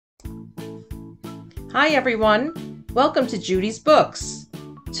Hi everyone, welcome to Judy's Books.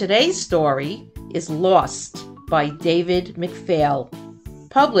 Today's story is Lost by David McPhail,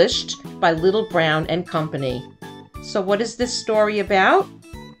 published by Little Brown and Company. So what is this story about?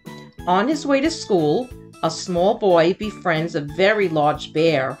 On his way to school, a small boy befriends a very large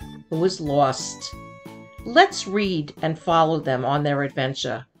bear who is lost. Let's read and follow them on their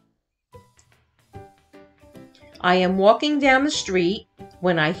adventure. I am walking down the street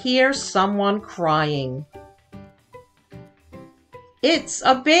when I hear someone crying. It's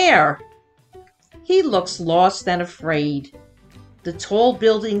a bear! He looks lost and afraid. The tall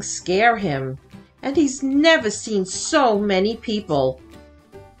buildings scare him, and he's never seen so many people.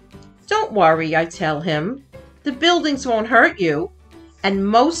 Don't worry, I tell him. The buildings won't hurt you, and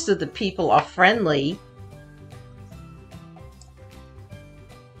most of the people are friendly.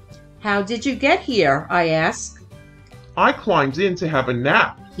 How did you get here? I ask. I climbed in to have a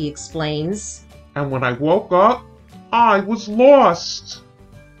nap, He explains. and when I woke up, I was lost.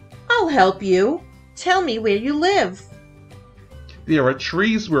 I'll help you. Tell me where you live, There are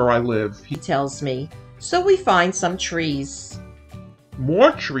trees where I live. he tells me. So we find some trees,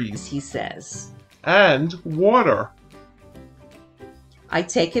 More trees he says. and water. I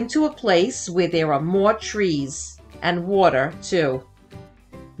take him to a place where there are more trees and water too.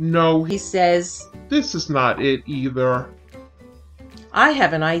 No, He says, this is not it either. I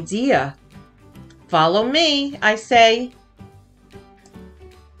have an idea. Follow me, I say.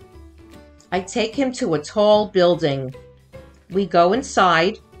 I take him to a tall building. We go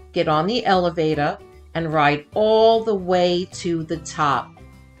inside, get on the elevator, and ride all the way to the top.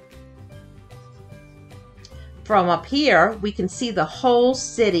 From up here, we can see the whole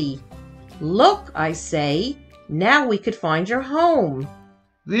city. Look, I say, now we could find your home,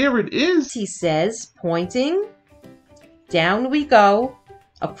 There it is. he says, pointing. Down we go,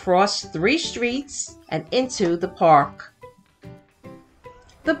 across 3 streets and into the park.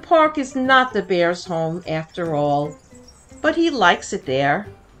 The park is not the bear's home after all, but he likes it there.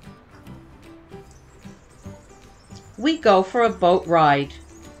 We go for a boat ride.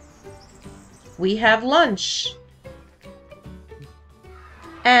 We have lunch.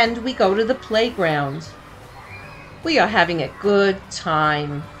 And we go to the playground. We are having a good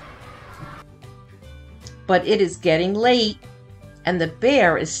time. But it is getting late, and the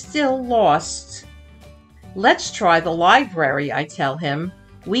bear is still lost. Let's try the library, I tell him.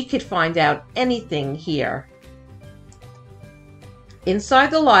 We could find out anything here.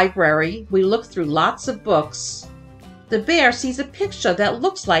 Inside the library, we look through lots of books. The bear sees a picture that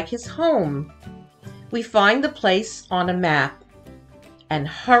looks like his home. We find the place on a map and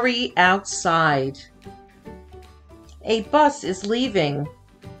hurry outside. A bus is leaving.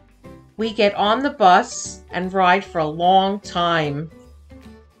 We get on the bus and ride for a long time.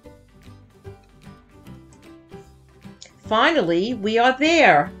 Finally, we are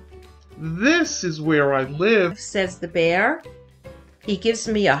there, This is where I live. says the bear. He gives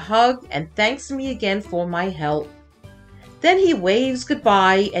me a hug and thanks me again for my help. Then he waves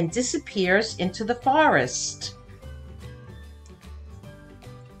goodbye and disappears into the forest.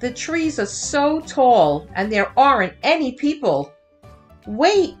 The trees are so tall and there aren't any people.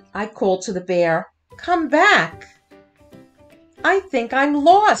 Wait, I call to the bear. Come back. I think I'm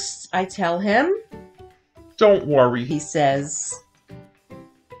lost, I tell him. Don't worry, He says.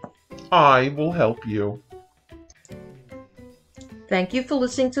 I will help you. Thank you for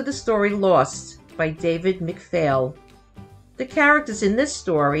listening to the story Lost by David McPhail. The characters in this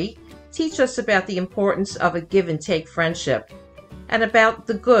story teach us about the importance of a give-and-take friendship and about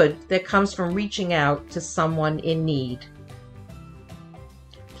the good that comes from reaching out to someone in need.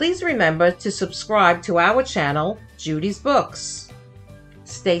 Please remember to subscribe to our channel, Judy's Books.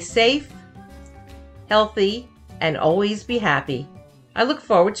 Stay safe, healthy, and always be happy. I look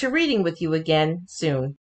forward to reading with you again soon.